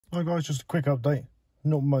Hi guys, just a quick update.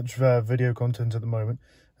 Not much video content at the moment,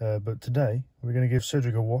 but today we're going to give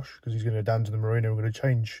Cedrick a wash because he's going to go down to the marina. We're going to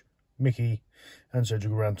change Mickey and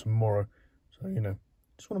Cedrick around tomorrow. So, you know,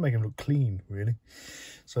 just want to make him look clean, really.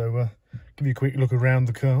 So, give you a quick look around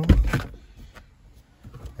the car.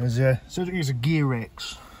 As Cedrick is a Gear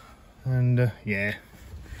X, and yeah,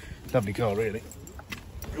 lovely car, really.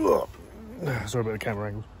 Sorry about the camera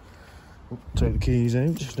angles. Take the keys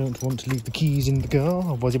out, just don't want to leave the keys in the car,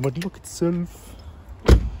 otherwise it might look itself.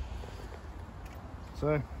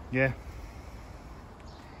 So, yeah.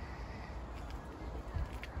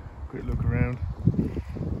 Quick look around.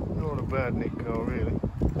 Not a bad nick car, really.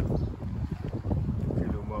 A few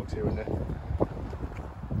little marks here and there.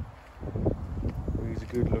 But he's a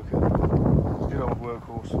good looker. He's a good old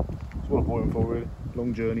workhorse. That's what I bought him for, really.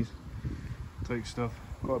 Long journeys. Take stuff.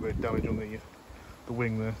 Quite a bit of damage on the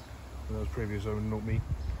wing there. That was previous owner, not me.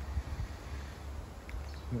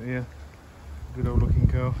 But yeah, good old looking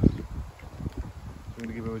car. So I'm going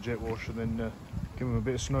to give him a jet wash and then give him a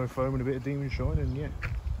bit of snow foam and a bit of demon shine, and yeah,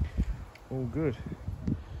 all good.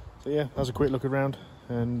 So yeah, that's a quick look around,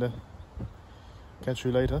 and catch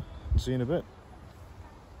you later and see you in a bit.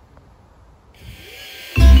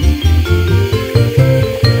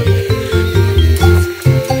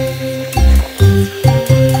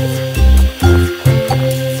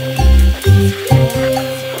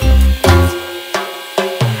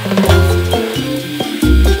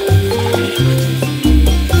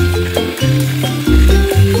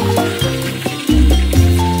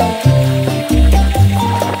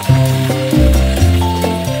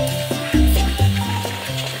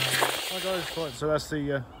 Right, so that's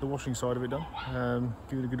the washing side of it done.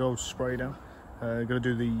 Give it a good old spray down. Going to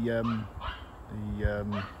do the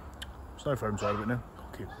snow foam side of it now.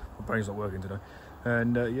 Okay, my brain's not working today.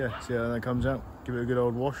 And yeah, see how that comes out. Give it a good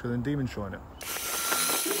old wash and then demon shine it.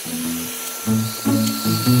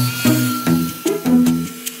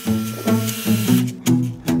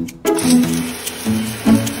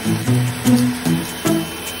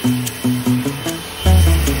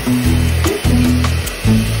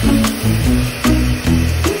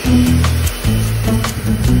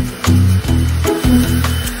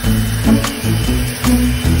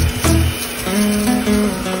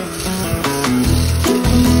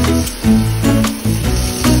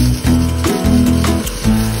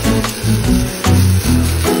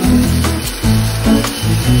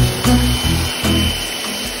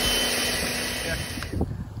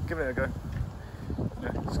 Give it a go.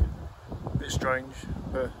 Yeah, it's a bit strange,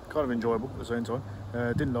 but kind of enjoyable at the same time.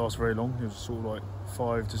 Didn't last very long. It was sort of like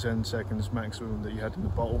 5 to 10 seconds maximum that you had in the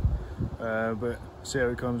bottle. But see how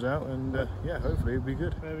it comes out, and yeah, hopefully it'll be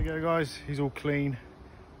good. There we go, guys. He's all clean.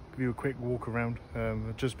 Give you a quick walk around. I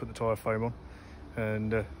just put the tyre foam on,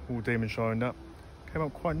 and all demon shined up. Came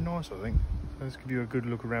up quite nice, I think. Let's give you a good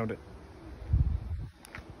look around it.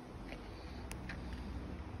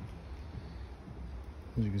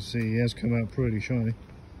 As you can see, he has come out pretty shiny.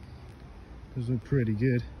 Does look pretty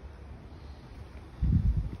good.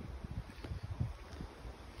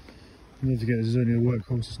 You need to get this is only a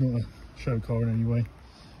workhorse, it's not a show car in any way.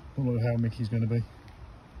 Not like how Mickey's going to be.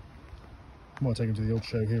 Might take him to the odd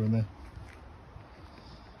show here and there.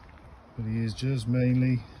 But he is just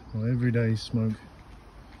mainly on everyday smoke.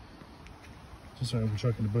 Just so I can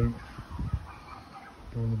chuck in the boot.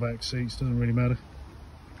 Or on the back seats, doesn't really matter.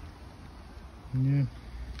 And yeah.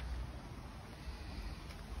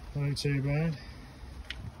 Not too bad.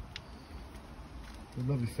 A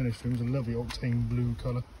lovely finish to him. It's a lovely octane blue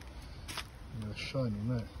colour. Yeah, shiny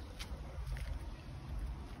that.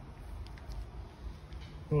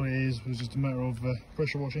 All it is was just a matter of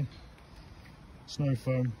pressure washing, snow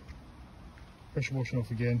foam, pressure washing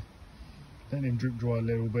off again, letting him drip dry a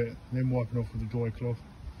little bit, then wiping off with a dry cloth,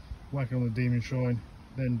 whacking on the demon shine,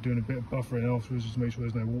 then doing a bit of buffering afterwards just to make sure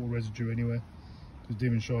there's no water residue anywhere. Because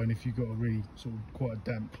demon shine, if you've got a really sort of quite a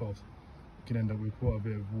damp cloth, you can end up with quite a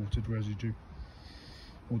bit of watered residue,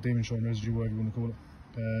 or demon shine residue, whatever you want to call it.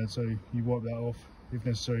 So you wipe that off, if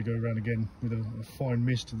necessary go around again with a fine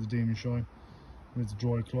mist of the demon shine with the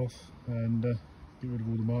dry cloth, and get rid of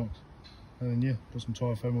all the marks. And then yeah, put some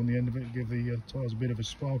tyre foam on the end of it, give the tyres a bit of a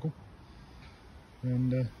sparkle.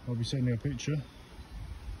 And I'll be sending a picture.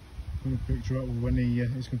 Put a picture up when he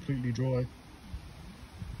is completely dry.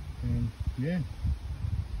 Yeah,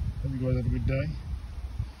 hope you guys have a good day,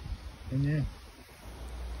 and yeah,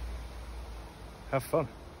 have fun.